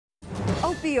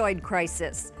opioid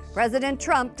crisis. President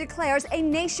Trump declares a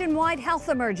nationwide health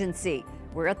emergency.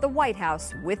 We're at the White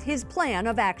House with his plan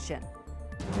of action.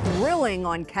 Grilling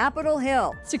on Capitol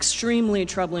Hill. It's extremely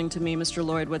troubling to me, Mr.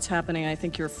 Lloyd, what's happening. I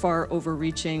think you're far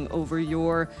overreaching over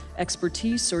your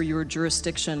expertise or your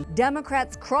jurisdiction.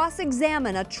 Democrats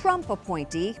cross-examine a Trump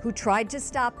appointee who tried to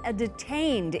stop a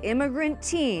detained immigrant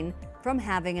teen from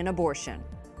having an abortion.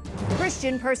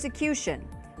 Christian persecution.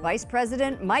 Vice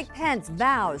President Mike Pence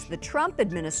vows the Trump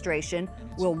administration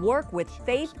will work with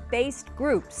faith-based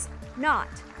groups, not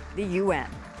the UN.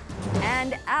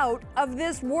 And out of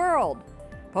this world.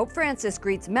 Pope Francis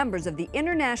greets members of the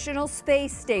International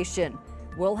Space Station.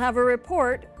 We'll have a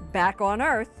report back on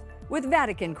Earth with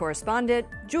Vatican correspondent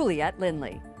Juliette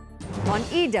Lindley on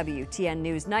EWTN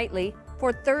News Nightly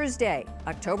for Thursday,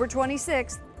 October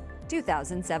 26,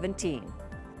 2017.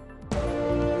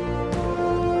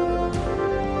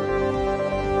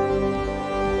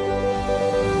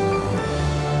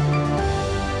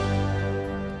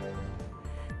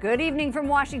 Good evening from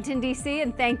Washington, D.C.,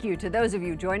 and thank you to those of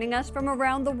you joining us from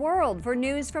around the world for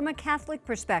news from a Catholic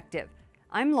perspective.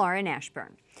 I'm Lauren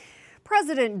Ashburn.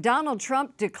 President Donald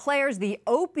Trump declares the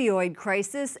opioid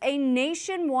crisis a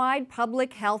nationwide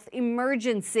public health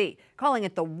emergency, calling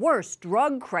it the worst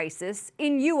drug crisis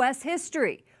in U.S.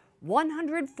 history.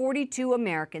 142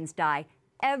 Americans die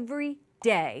every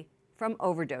day from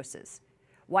overdoses.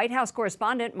 White House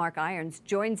correspondent Mark Irons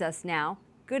joins us now.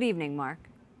 Good evening, Mark.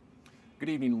 Good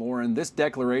evening, Lauren. This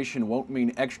declaration won't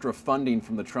mean extra funding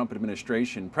from the Trump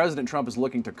administration. President Trump is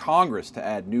looking to Congress to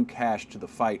add new cash to the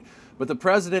fight. But the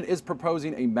president is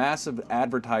proposing a massive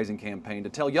advertising campaign to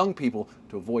tell young people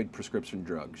to avoid prescription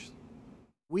drugs.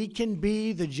 We can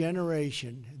be the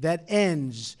generation that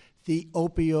ends the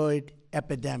opioid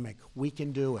epidemic. We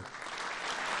can do it.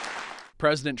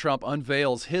 President Trump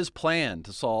unveils his plan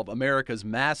to solve America's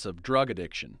massive drug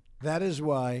addiction. That is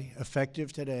why,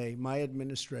 effective today, my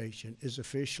administration is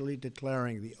officially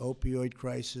declaring the opioid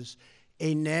crisis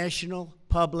a national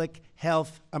public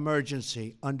health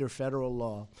emergency under federal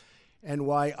law, and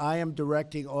why I am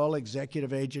directing all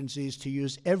executive agencies to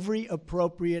use every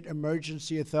appropriate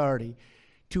emergency authority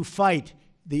to fight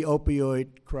the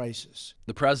opioid crisis.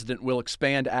 The president will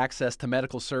expand access to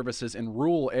medical services in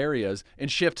rural areas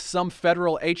and shift some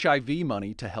federal HIV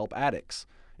money to help addicts.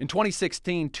 In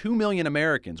 2016, 2 million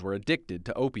Americans were addicted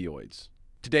to opioids.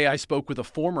 Today, I spoke with a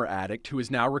former addict who is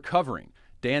now recovering.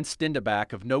 Dan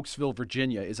Stindabach of Nokesville,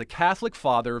 Virginia, is a Catholic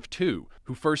father of two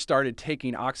who first started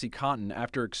taking OxyContin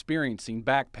after experiencing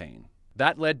back pain.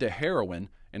 That led to heroin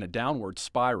and a downward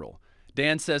spiral.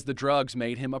 Dan says the drugs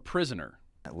made him a prisoner.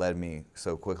 It led me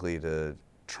so quickly to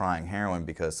trying heroin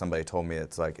because somebody told me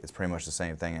it's pretty much the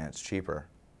same thing and it's cheaper,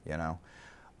 you know?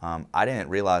 I didn't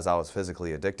realize I was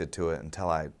physically addicted to it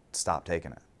until I stopped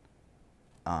taking it.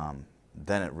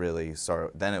 Then it really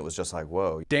started, then it was just like,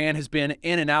 whoa. Dan has been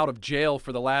in and out of jail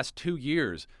for the last 2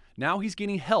 years. Now he's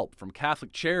getting help from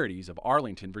Catholic Charities of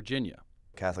Arlington, Virginia.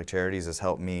 Catholic Charities has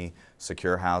helped me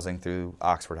secure housing through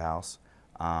Oxford House.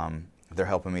 They're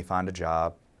helping me find a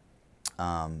job.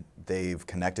 They've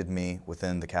connected me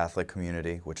within the Catholic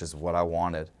community, which is what I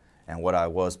wanted and what I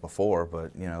was before, but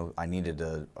you know, I needed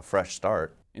a fresh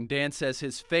start. And Dan says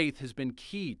his faith has been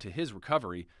key to his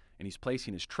recovery, and he's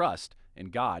placing his trust in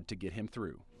God to get him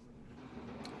through.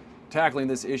 Tackling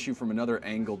this issue from another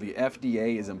angle, the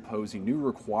FDA is imposing new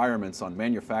requirements on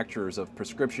manufacturers of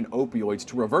prescription opioids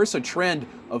to reverse a trend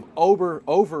of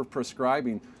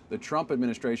over-prescribing. The Trump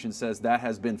administration says that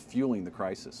has been fueling the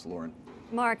crisis. Lauren.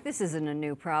 Mark, this isn't a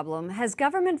new problem. Has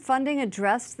government funding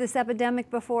addressed this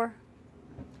epidemic before?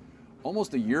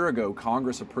 Almost a year ago,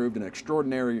 Congress approved an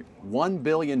extraordinary $1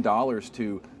 billion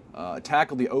to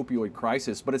tackle the opioid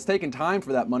crisis, but it's taken time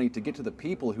for that money to get to the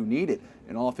people who need it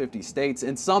in all 50 states.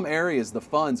 In some areas, the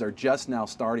funds are just now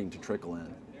starting to trickle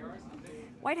in.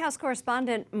 White House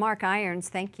correspondent Mark Irons,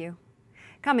 thank you.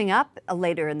 Coming up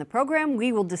later in the program,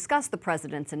 we will discuss the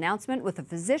president's announcement with a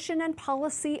physician and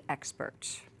policy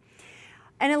expert.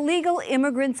 An illegal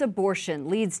immigrant's abortion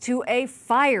leads to a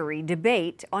fiery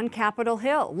debate on Capitol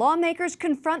Hill. Lawmakers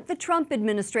confront the Trump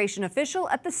administration official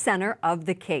at the center of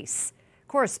the case.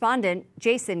 Correspondent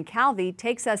Jason Calvi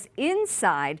takes us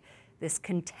inside this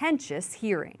contentious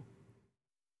hearing.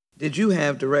 Did you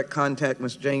have direct contact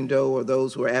with Jane Doe or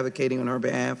those who are advocating on her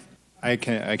behalf? I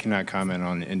cannot comment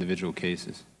on individual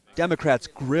cases. Democrats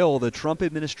grill the Trump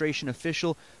administration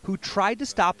official who tried to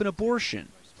stop an abortion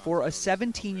for a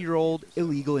 17-year-old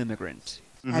illegal immigrant.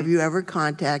 Have you ever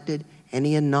contacted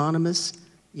any anonymous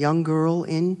young girl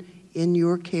in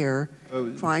your care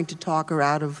trying to talk her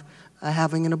out of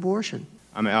having an abortion?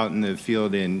 I'm out in the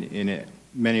field in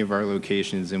many of our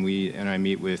locations, and I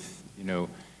meet with,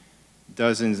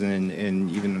 dozens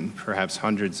and even perhaps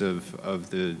hundreds of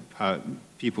the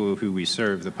people who we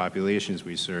serve, the populations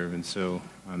we serve, and so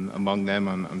among them,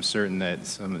 I'm certain that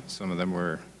some of them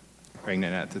were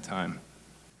pregnant at the time.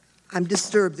 I'm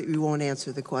disturbed that you won't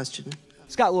answer the question.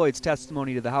 Scott Lloyd's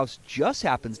testimony to the House just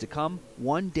happens to come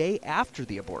one day after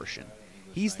the abortion.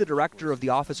 He's the director of the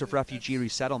Office of Refugee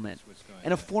Resettlement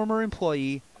and a former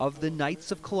employee of the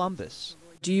Knights of Columbus.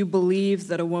 Do you believe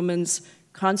that a woman's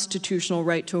constitutional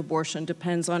right to abortion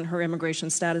depends on her immigration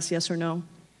status, yes or no?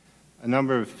 A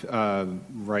number of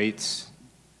rights.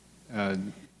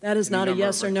 That is not a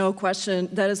yes or no question.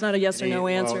 That is not a yes or no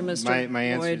answer, Mr. Lloyd. My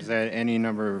answer is that any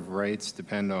number of rights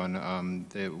depend on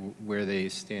where they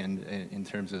stand in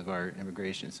terms of our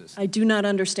immigration system. I do not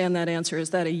understand that answer. Is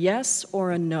that a yes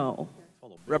or a no?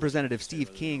 Representative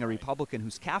Steve King, a Republican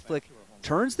who's Catholic,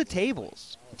 turns the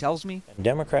tables. He tells me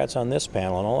Democrats on this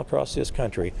panel and all across this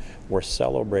country were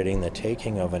celebrating the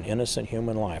taking of an innocent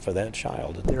human life, of that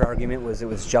child. Their argument was it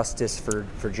was justice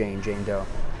for Jane Doe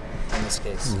in this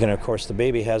case. And of course the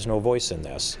baby has no voice in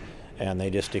this, and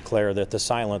they just declare that the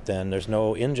silent, then there's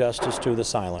no injustice to the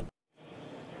silent.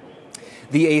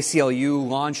 The ACLU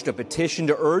launched a petition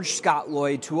to urge Scott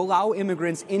Lloyd to allow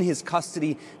immigrants in his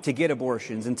custody to get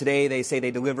abortions. And today they say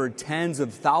they delivered tens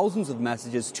of thousands of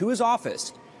messages to his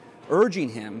office urging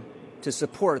him to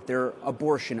support their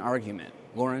abortion argument.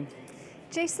 Lauren?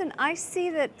 Jason, I see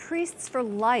that Priests for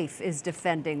Life is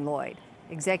defending Lloyd.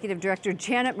 Executive Director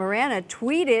Janet Morana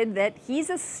tweeted that he's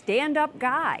a stand-up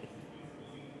guy.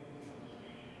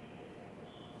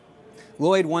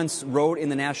 Lloyd once wrote in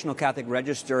the National Catholic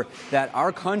Register that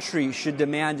our country should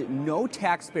demand no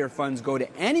taxpayer funds go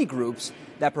to any groups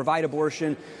that provide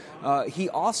abortion. He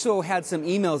also had some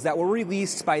emails that were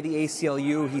released by the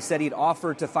ACLU. He said he'd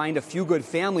offered to find a few good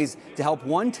families to help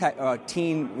one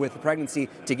teen with pregnancy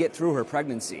to get through her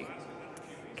pregnancy.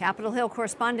 Capitol Hill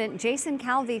correspondent Jason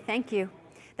Calvi, thank you.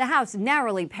 The House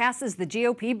narrowly passes the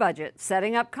GOP budget,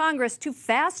 setting up Congress to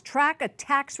fast-track a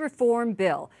tax reform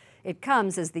bill. It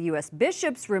comes as the U.S.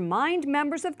 bishops remind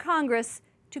members of Congress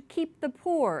to keep the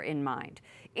poor in mind.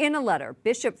 In a letter,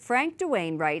 Bishop Frank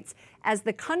Duane writes, as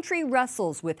the country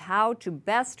wrestles with how to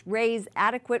best raise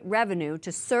adequate revenue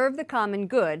to serve the common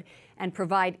good and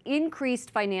provide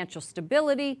increased financial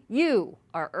stability, you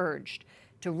are urged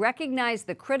to recognize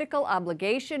the critical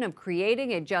obligation of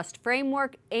creating a just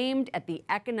framework aimed at the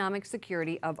economic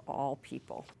security of all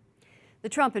people. The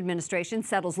Trump administration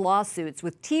settles lawsuits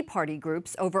with Tea Party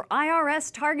groups over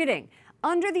IRS targeting.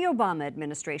 Under the Obama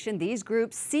administration, these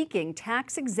groups seeking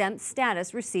tax-exempt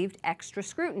status received extra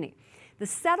scrutiny. The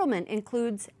settlement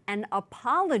includes an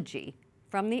apology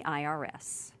from the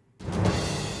IRS.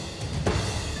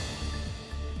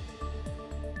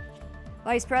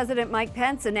 Vice President Mike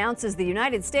Pence announces the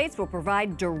United States will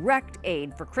provide direct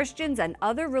aid for Christians and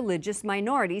other religious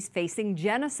minorities facing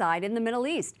genocide in the Middle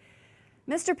East.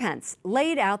 Mr. Pence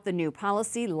laid out the new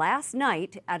policy last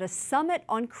night at a summit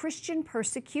on Christian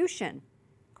persecution.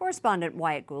 Correspondent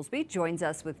Wyatt Goolsby joins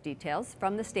us with details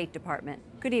from the State Department.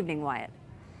 Good evening, Wyatt.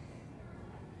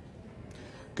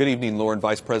 Good evening, Lauren.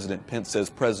 Vice President Pence says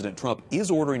President Trump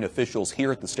is ordering officials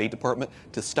here at the State Department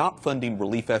to stop funding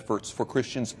relief efforts for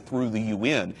Christians through the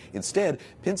UN. Instead,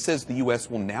 Pence says the U.S.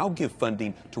 will now give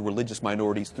funding to religious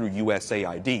minorities through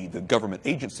USAID, the government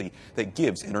agency that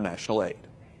gives international aid.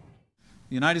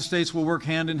 The United States will work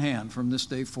hand in hand from this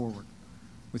day forward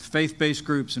with faith-based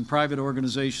groups and private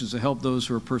organizations to help those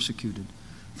who are persecuted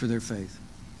for their faith.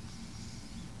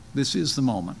 This is the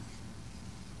moment.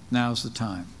 Now's the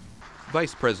time.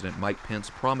 Vice President Mike Pence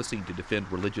promising to defend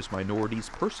religious minorities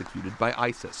persecuted by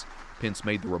ISIS. Pence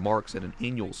made the remarks at an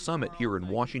annual summit here in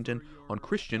Washington on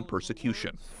Christian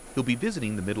persecution. He'll be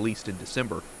visiting the Middle East in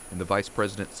December, and the vice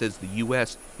president says the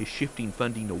U.S. is shifting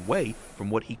funding away from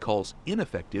what he calls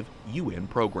ineffective UN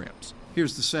programs.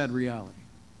 Here's the sad reality.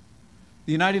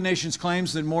 The United Nations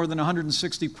claims that more than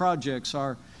 160 projects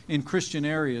are in Christian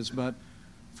areas, but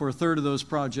for a third of those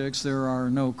projects, there are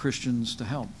no Christians to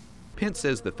help. Pence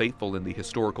says the faithful in the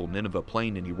historical Nineveh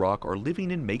Plain in Iraq are living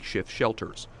in makeshift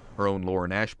shelters. Her own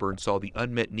Lauren Ashburn saw the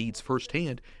unmet needs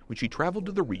firsthand when she traveled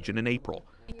to the region in April.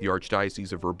 The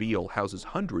Archdiocese of Erbil houses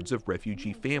hundreds of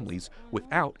refugee families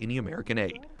without any American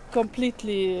aid.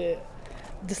 Completely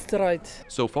destroyed.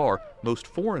 So far, most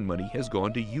foreign money has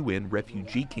gone to UN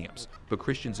refugee camps, but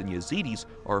Christians and Yazidis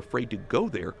are afraid to go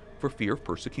there for fear of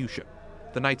persecution.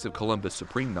 The Knights of Columbus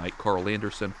Supreme Knight Carl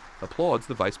Anderson applauds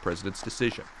the vice president's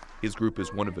decision. His group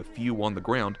is one of a few on the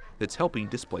ground that's helping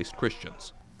displaced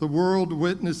Christians. The world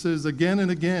witnesses again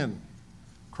and again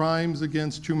crimes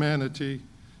against humanity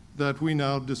that we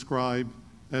now describe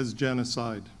as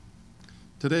genocide.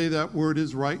 Today, that word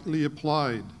is rightly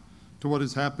applied to what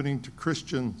is happening to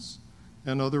Christians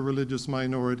and other religious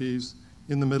minorities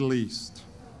in the Middle East.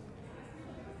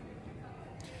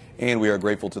 And we are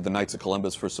grateful to the Knights of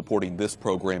Columbus for supporting this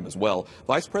program as well.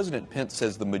 Vice President Pence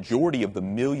says the majority of the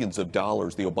millions of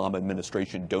dollars the Obama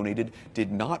administration donated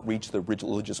did not reach the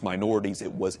religious minorities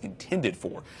it was intended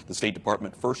for. The State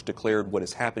Department first declared what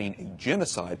is happening a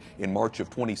genocide in March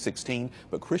of 2016,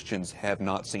 but Christians have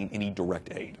not seen any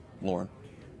direct aid. Lauren.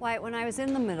 Wyatt, when I was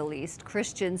in the Middle East,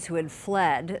 Christians who had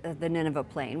fled the Nineveh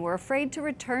plain were afraid to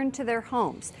return to their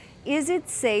homes. Is it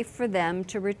safe for them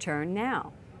to return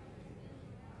now?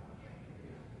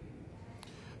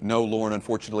 No, Lauren,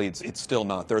 unfortunately, it's still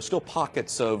not. There are still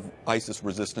pockets of ISIS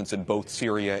resistance in both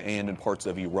Syria and in parts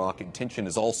of Iraq, and tension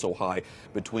is also high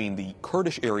between the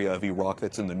Kurdish area of Iraq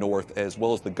that's in the north as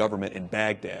well as the government in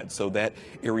Baghdad. So that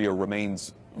area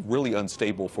remains really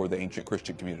unstable for the ancient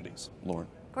Christian communities. Lauren.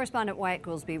 Correspondent Wyatt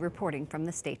Goolsbee reporting from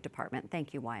the State Department.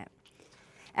 Thank you, Wyatt.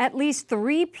 At least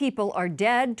 3 people are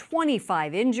dead,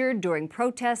 25 injured during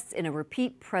protests in a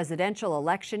repeat presidential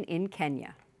election in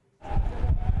Kenya.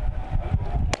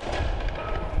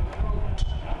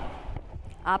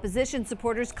 Opposition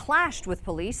supporters clashed with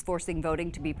police, forcing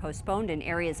voting to be postponed in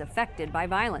areas affected by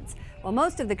violence. While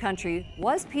most of the country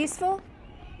was peaceful,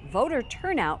 voter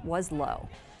turnout was low.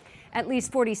 At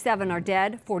least 47 are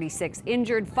dead, 46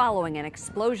 injured following an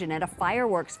explosion at a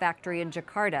fireworks factory in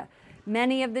Jakarta.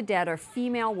 Many of the dead are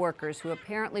female workers who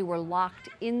apparently were locked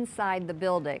inside the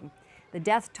building. The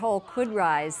death toll could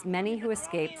rise. Many who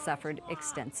escaped suffered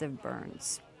extensive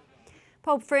burns.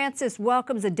 Pope Francis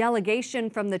welcomes a delegation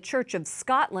from the Church of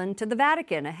Scotland to the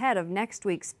Vatican ahead of next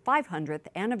week's 500th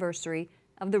anniversary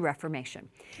of the Reformation.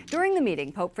 During the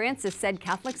meeting, Pope Francis said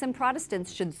Catholics and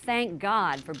Protestants should thank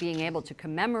God for being able to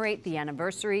commemorate the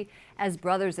anniversary as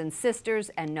brothers and sisters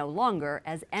and no longer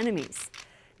as enemies.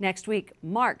 Next week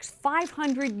marks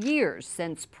 500 years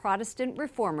since Protestant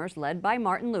reformers led by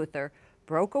Martin Luther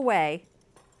broke away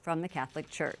from the Catholic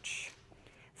Church.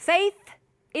 Faith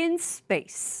in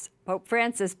space. Pope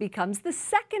Francis becomes the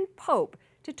second pope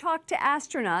to talk to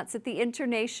astronauts at the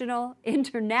International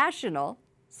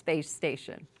Space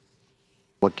Station.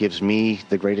 What gives me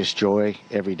the greatest joy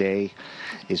every day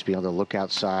is being able to look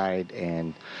outside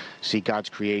and see God's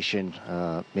creation,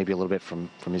 maybe a little bit from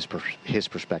his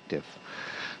perspective.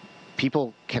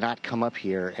 People cannot come up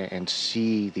here and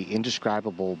see the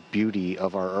indescribable beauty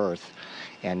of our Earth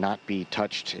and not be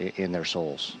touched in their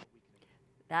souls.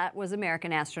 That was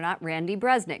American astronaut Randy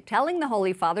Bresnik telling the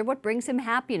Holy Father what brings him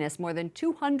happiness more than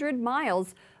 200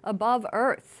 miles above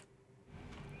Earth.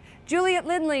 Juliet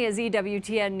Lindley is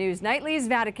EWTN News Nightly's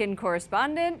Vatican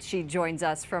correspondent. She joins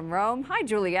us from Rome. Hi,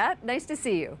 Juliet. Nice to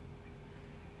see you.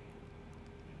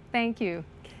 Thank you.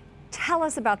 Tell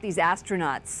us about these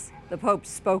astronauts the Pope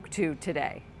spoke to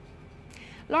today.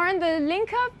 Lauren, the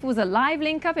link-up was a live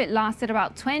link-up. It lasted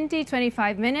about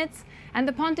 20-25 minutes. And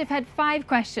the pontiff had 5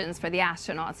 questions for the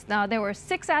astronauts. Now, there were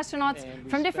 6 astronauts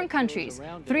from different countries,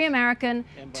 3 American,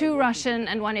 2 Russian,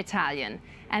 and 1 Italian.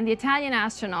 And the Italian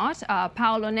astronaut,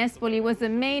 Paolo Nespoli, was the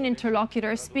main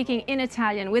interlocutor speaking in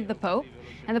Italian with the Pope.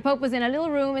 And the Pope was in a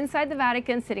little room inside the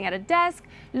Vatican, sitting at a desk,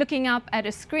 looking up at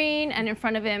a screen, and in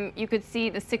front of him, you could see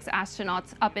the 6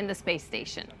 astronauts up in the space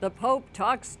station. The Pope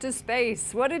talks to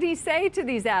space. What did he say to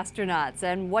these astronauts,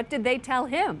 and what did they tell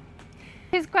him?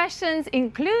 His questions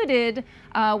included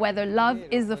whether love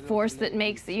is the force that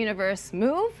makes the universe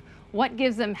move, what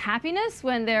gives them happiness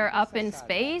when they're up in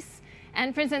space,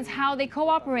 and for instance, how they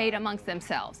cooperate amongst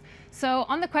themselves. So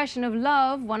on the question of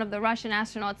love, one of the Russian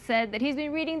astronauts said that he's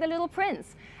been reading The Little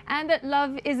Prince, and that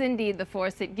love is indeed the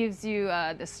force that gives you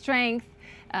the strength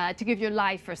to give your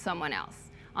life for someone else.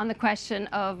 On the question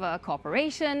of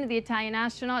cooperation, the Italian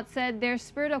astronaut said their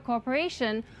spirit of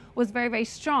cooperation was very, very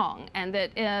strong, and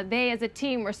that they as a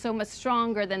team were so much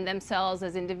stronger than themselves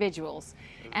as individuals.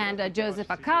 And Joseph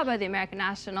Acaba, the American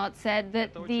astronaut, said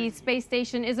that the space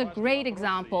station is a great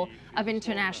example of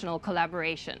international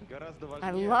collaboration.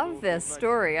 I love this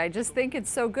story. I just think it's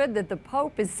so good that the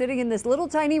Pope is sitting in this little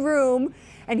tiny room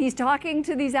and he's talking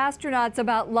to these astronauts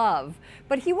about love.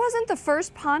 But he wasn't the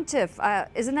first pontiff,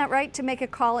 isn't that right, to make a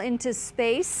call into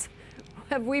space?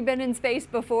 Have we been in space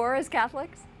before as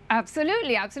Catholics?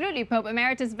 Absolutely, absolutely. Pope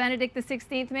Emeritus Benedict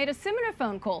XVI made a similar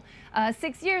phone call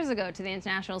 6 years ago to the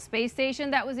International Space Station.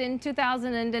 That was in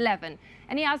 2011.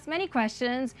 And he asked many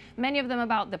questions, many of them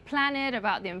about the planet,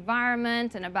 about the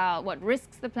environment, and about what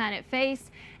risks the planet faced.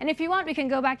 And if you want, we can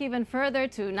go back even further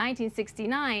to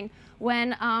 1969,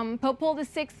 when Pope Paul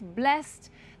VI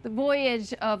blessed the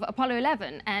voyage of Apollo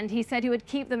 11, and he said he would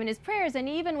keep them in his prayers, and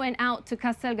he even went out to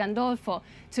Castel Gandolfo,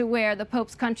 to where the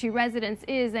Pope's country residence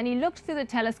is, and he looked through the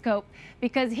telescope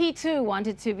because he too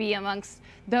wanted to be amongst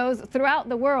those throughout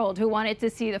the world who wanted to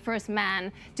see the first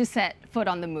man to set foot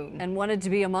on the moon. And wanted to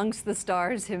be amongst the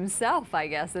stars himself, I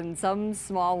guess, in some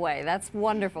small way. That's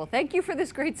wonderful. Thank you for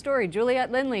this great story.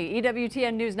 Juliette Lindley,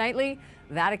 EWTN News Nightly,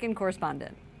 Vatican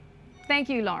correspondent. Thank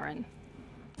you, Lauren.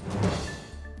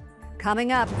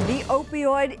 Coming up, the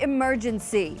opioid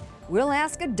emergency. We'll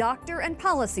ask a doctor and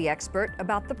policy expert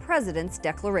about the president's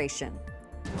declaration.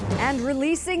 And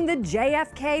releasing the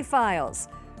JFK files.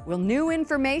 Will new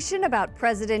information about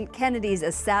President Kennedy's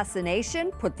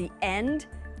assassination put the end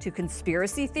to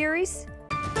conspiracy theories?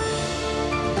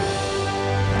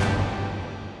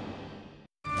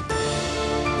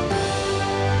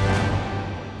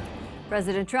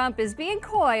 President Trump is being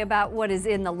coy about what is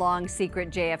in the long secret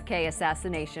JFK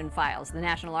assassination files. The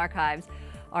National Archives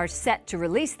are set to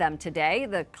release them today.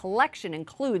 The collection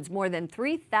includes more than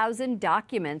 3,000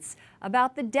 documents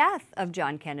about the death of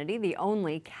John Kennedy, the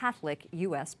only Catholic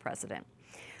U.S. president.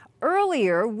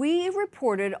 Earlier, we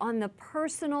reported on the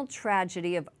personal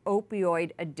tragedy of opioid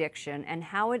addiction and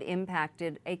how it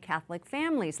impacted a Catholic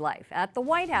family's life. At the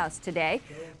White House today,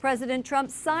 President Trump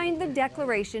signed the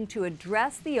declaration to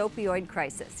address the opioid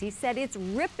crisis. He said it's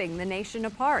ripping the nation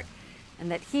apart and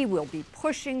that he will be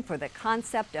pushing for the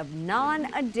concept of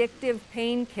non-addictive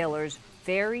painkillers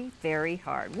very, very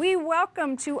hard. We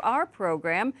welcome to our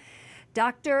program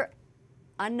Dr.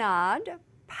 Anand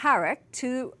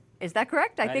Parekh, is that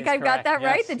correct? I think I've got that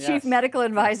right. The Chief Medical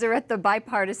Advisor at the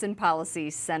Bipartisan Policy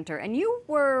Center. And you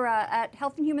were at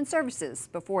Health and Human Services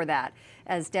before that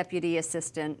as Deputy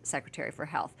Assistant Secretary for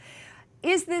Health.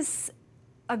 Is this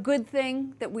a good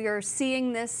thing that we are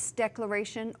seeing this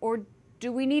declaration, or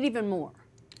do we need even more?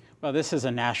 Well, this is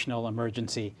a national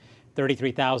emergency.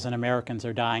 33,000 Americans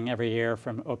are dying every year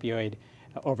from opioid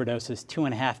overdoses.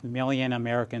 2.5 million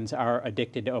Americans are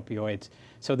addicted to opioids.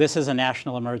 So this is a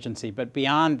national emergency. But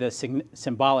beyond the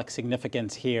symbolic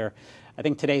significance here, I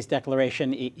think today's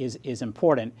declaration is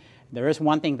important. There is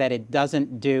one thing that it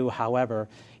doesn't do, however.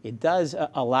 It does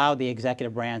allow the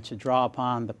executive branch to draw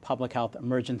upon the Public Health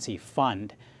Emergency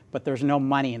Fund, but there's no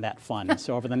money in that fund.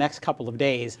 So over the next couple of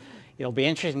days, it'll be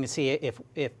interesting to see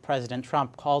if President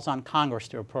Trump calls on Congress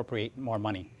to appropriate more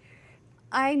money.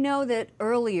 I know that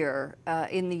earlier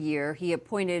in the year, he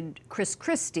appointed Chris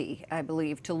Christie, I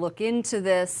believe, to look into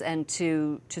this and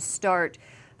to start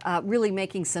really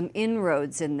making some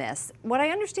inroads in this. What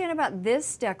I understand about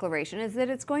this declaration is that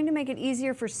it's going to make it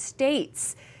easier for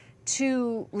states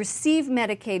to receive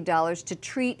Medicaid dollars to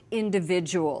treat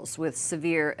individuals with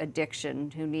severe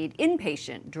addiction who need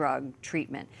inpatient drug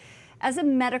treatment. As a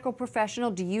medical professional,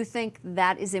 do you think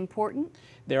that is important?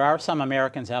 There are some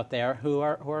Americans out there who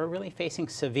are really facing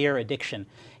severe addiction,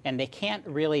 and they can't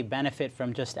really benefit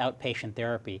from just outpatient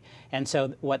therapy. And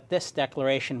so what this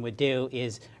declaration would do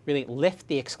is really lift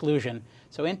the exclusion.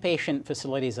 So inpatient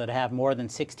facilities that have more than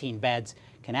 16 beds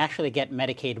can actually get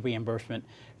Medicaid reimbursement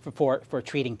for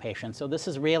treating patients. So this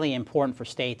is really important for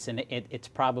states, and it's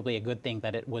probably a good thing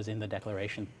that it was in the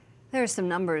declaration. There are some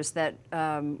numbers that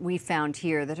we found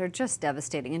here that are just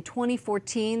devastating. In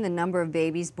 2014, the number of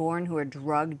babies born who are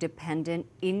drug dependent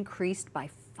increased by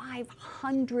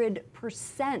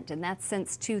 500%, and that's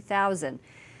since 2000.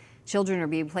 Children are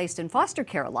being placed in foster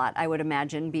care a lot, I would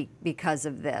imagine, because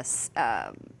of this.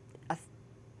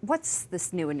 What's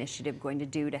this new initiative going to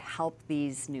do to help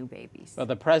these new babies? Well,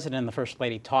 the President and the First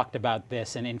Lady talked about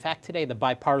this, and in fact, today the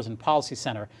Bipartisan Policy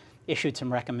Center issued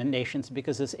some recommendations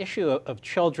because this issue of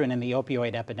children in the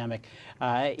opioid epidemic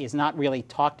is not really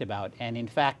talked about. And in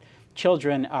fact,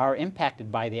 children are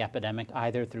impacted by the epidemic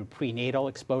either through prenatal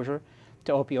exposure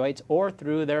to opioids or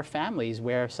through their families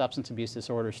where substance abuse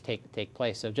disorders take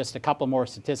place. So just a couple more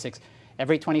statistics.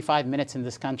 Every 25 minutes in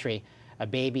this country, a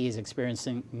baby is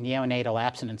experiencing neonatal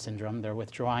abstinence syndrome. They're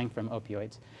withdrawing from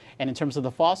opioids. And in terms of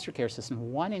the foster care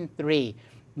system, 1 in 3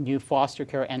 new foster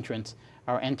care entrants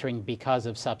are entering because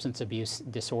of substance abuse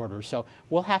disorders. So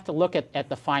we'll have to look at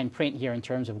the fine print here in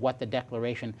terms of what the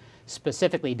declaration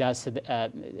specifically does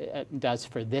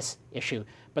for this issue.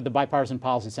 But the Bipartisan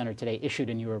Policy Center today issued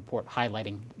a new report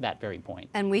highlighting that very point.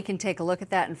 And we can take a look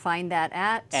at that and find that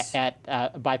at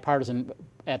the Bipartisan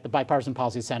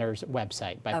Policy Center's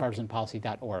website,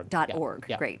 bipartisanpolicy.org. .org.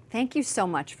 Yeah. Great. Thank you so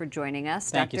much for joining us.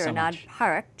 Thank you so much. Dr. Anand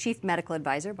Parekh, Chief Medical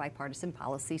Advisor, Bipartisan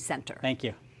Policy Center. Thank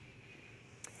you.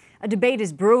 A debate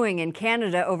is brewing in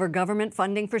Canada over government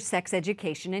funding for sex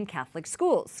education in Catholic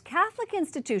schools. Catholic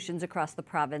institutions across the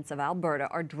province of Alberta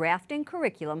are drafting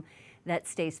curriculum that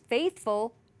stays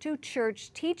faithful to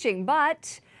church teaching,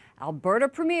 but Alberta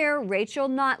Premier Rachel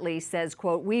Notley says,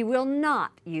 quote, "We will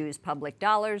not use public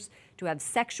dollars to have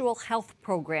sexual health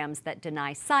programs that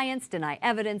deny science, deny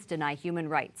evidence, deny human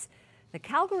rights." The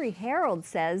Calgary Herald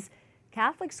says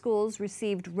Catholic schools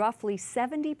received roughly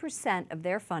 70% of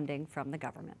their funding from the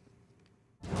government.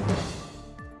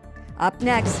 Up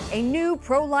next, a new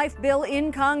pro-life bill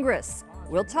in Congress.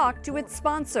 We'll talk to its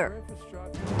sponsor.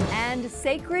 And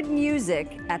sacred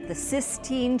music at the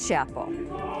Sistine Chapel.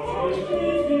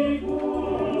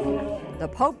 The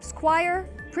Pope's Choir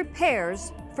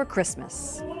prepares for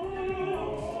Christmas.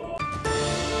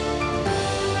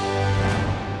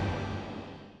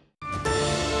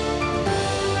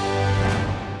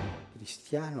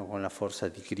 Cristiano con la forza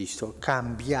di Cristo,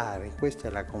 cambiare, questa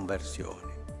è la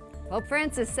conversione. Pope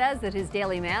Francis says that his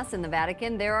daily Mass in the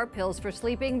Vatican, there are pills for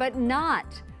sleeping, but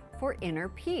not for inner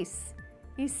peace.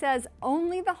 He says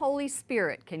only the Holy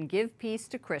Spirit can give peace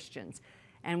to Christians,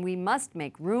 and we must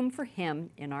make room for him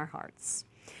in our hearts.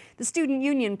 The Student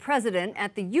Union president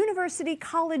at the University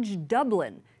College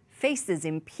Dublin faces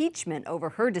impeachment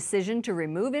over her decision to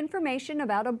remove information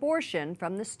about abortion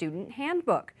from the student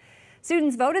handbook.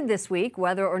 Students voted this week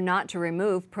whether or not to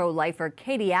remove pro-lifer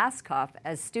Katie Askoff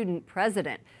as student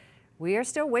president. We are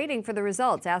still waiting for the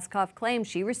results. Askoff claims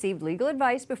she received legal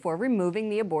advice before removing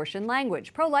the abortion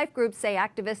language. Pro-life groups say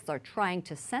activists are trying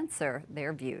to censor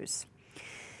their views.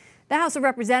 The House of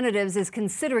Representatives is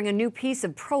considering a new piece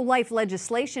of pro-life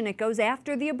legislation. It goes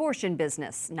after the abortion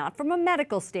business, not from a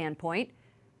medical standpoint,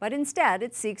 but instead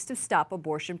it seeks to stop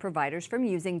abortion providers from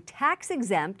using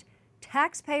tax-exempt,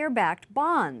 taxpayer-backed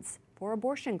bonds for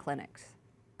abortion clinics.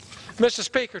 Mr.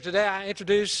 Speaker, today I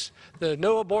introduce the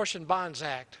No Abortion Bonds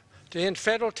Act to end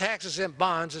federal tax-exempt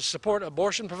bonds that support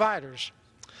abortion providers.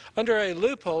 Under a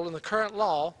loophole in the current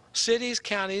law, cities,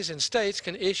 counties, and states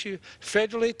can issue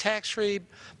federally tax-free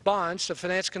bonds to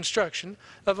finance construction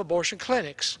of abortion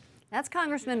clinics. That's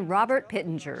Congressman Robert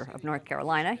Pittenger of North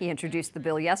Carolina. He introduced the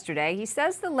bill yesterday. He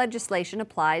says the legislation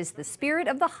applies the spirit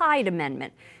of the Hyde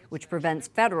Amendment, which prevents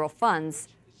federal funds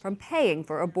from paying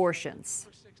for abortions.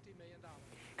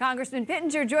 Congressman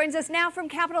Pittenger joins us now from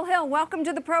Capitol Hill. Welcome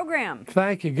to the program.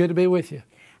 Thank you. Good to be with you.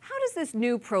 How does this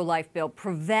new pro-life bill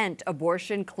prevent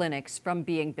abortion clinics from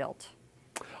being built?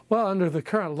 Well, under the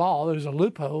current law, there's a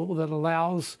loophole that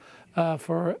allows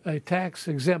for a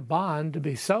tax-exempt bond to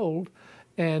be sold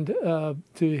and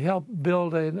to help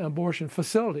build an abortion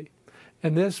facility.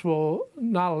 And this will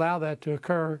not allow that to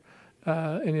occur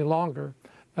any longer.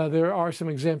 There are some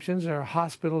exemptions. There are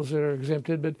hospitals that are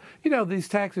exempted. But, you know, these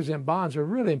tax-exempt bonds are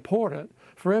really important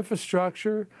for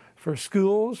infrastructure, for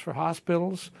schools, for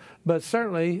hospitals. But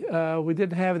certainly we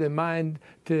didn't have it in mind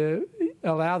to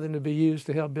allow them to be used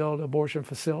to help build abortion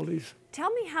facilities. Tell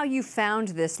me how you found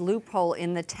this loophole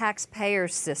in the taxpayer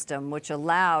system, which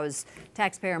allows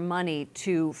taxpayer money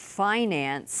to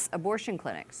finance abortion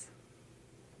clinics.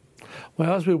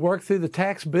 Well, as we worked through the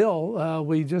tax bill,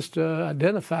 we just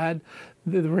identified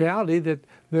the reality that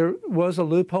there was a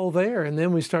loophole there. And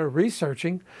then we started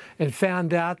researching and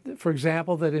found out, for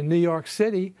example, that in New York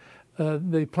City,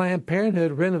 the Planned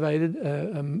Parenthood renovated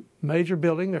a major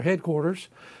building, their headquarters,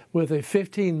 with a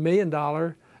 $15 million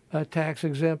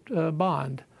tax-exempt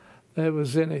bond. It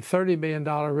was in a $30 million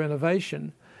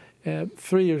renovation.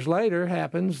 3 years later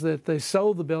happens that they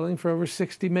sold the building for over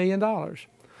 $60 million.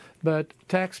 But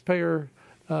taxpayer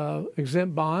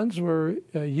exempt bonds were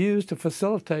used to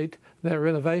facilitate that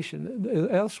renovation.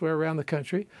 Elsewhere around the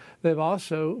country, they've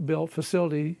also built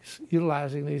facilities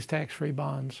utilizing these tax-free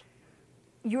bonds.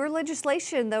 Your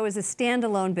legislation, though, is a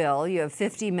standalone bill. You have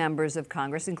 50 members of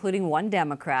Congress, including one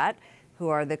Democrat, who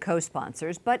are the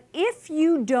co-sponsors. But if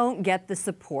you don't get the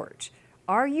support,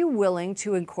 are you willing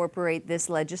to incorporate this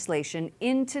legislation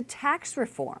into tax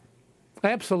reform?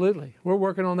 Absolutely. We're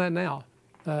working on that now.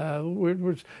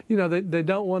 You know, they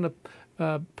don't want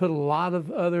to put a lot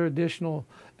of other additional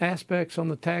aspects on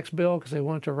the tax bill because they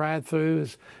want it to ride through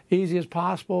as easy as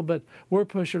possible, but we're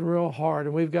pushing real hard,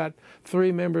 and we've got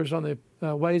 3 members on the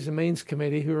Ways and Means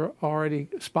Committee who are already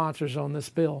sponsors on this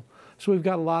bill. So we've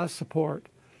got a lot of support.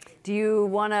 Do you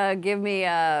want to give me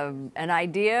an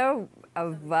idea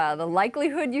of the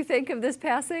likelihood you think of this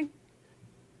passing?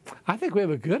 I think we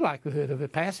have a good likelihood of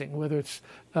it passing, whether it's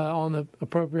on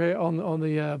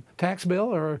the tax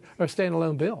bill or a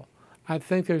standalone bill. I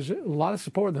think there's a lot of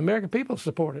support. The American people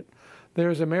support it.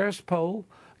 There's a Marist poll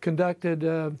conducted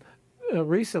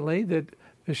recently that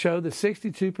showed that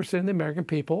 62% of the American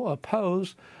people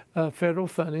oppose federal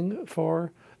funding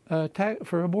for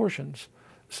abortions.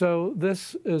 So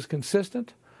this is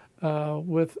consistent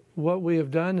with what we have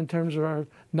done in terms of our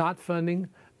not funding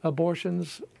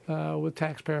abortions with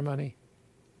taxpayer money.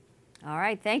 All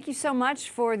right. Thank you so much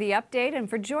for the update and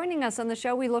for joining us on the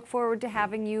show. We look forward to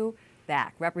having you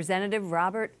back. Representative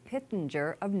Robert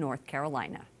Pittenger of North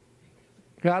Carolina.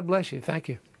 God bless you. Thank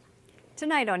you.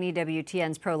 Tonight on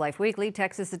EWTN's Pro-Life Weekly,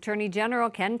 Texas Attorney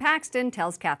General Ken Paxton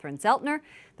tells Catherine Zeltner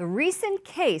the recent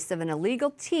case of an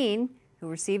illegal teen who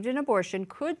received an abortion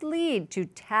could lead to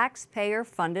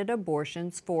taxpayer-funded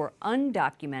abortions for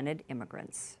undocumented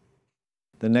immigrants.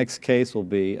 The next case will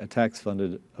be a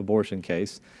tax-funded abortion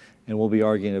case, and we'll be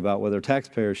arguing about whether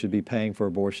taxpayers should be paying for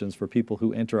abortions for people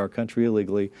who enter our country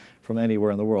illegally from anywhere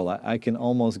in the world. I can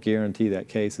almost guarantee that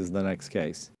case is the next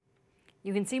case.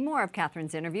 You can see more of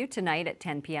Catherine's interview tonight at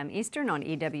 10 p.m. Eastern on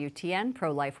EWTN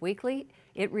Pro-Life Weekly.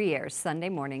 It re-airs Sunday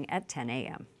morning at 10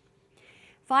 a.m.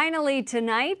 Finally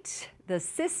tonight, the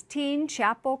Sistine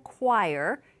Chapel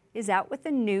Choir is out with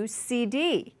a new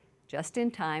CD, just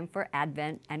in time for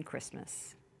Advent and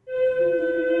Christmas.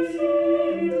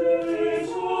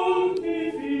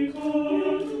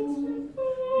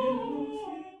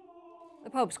 The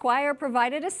Pope's Choir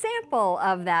provided a sample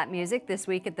of that music this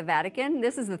week at the Vatican.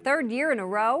 This is the third year in a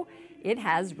row it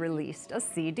has released a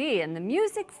CD, and the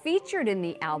music featured in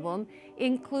the album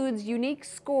includes unique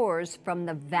scores from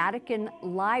the Vatican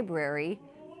Library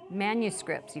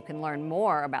manuscripts. You can learn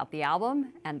more about the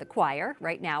album and the choir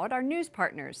right now at our news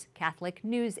partners,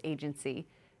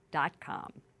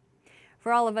 CatholicNewsAgency.com.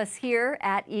 For all of us here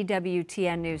at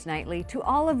EWTN News Nightly, to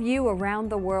all of you around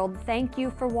the world, thank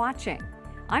you for watching.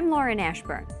 I'm Lauren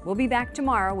Ashburn. We'll be back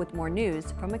tomorrow with more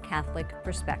news from a Catholic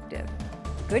perspective.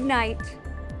 Good night,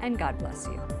 and God bless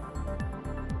you.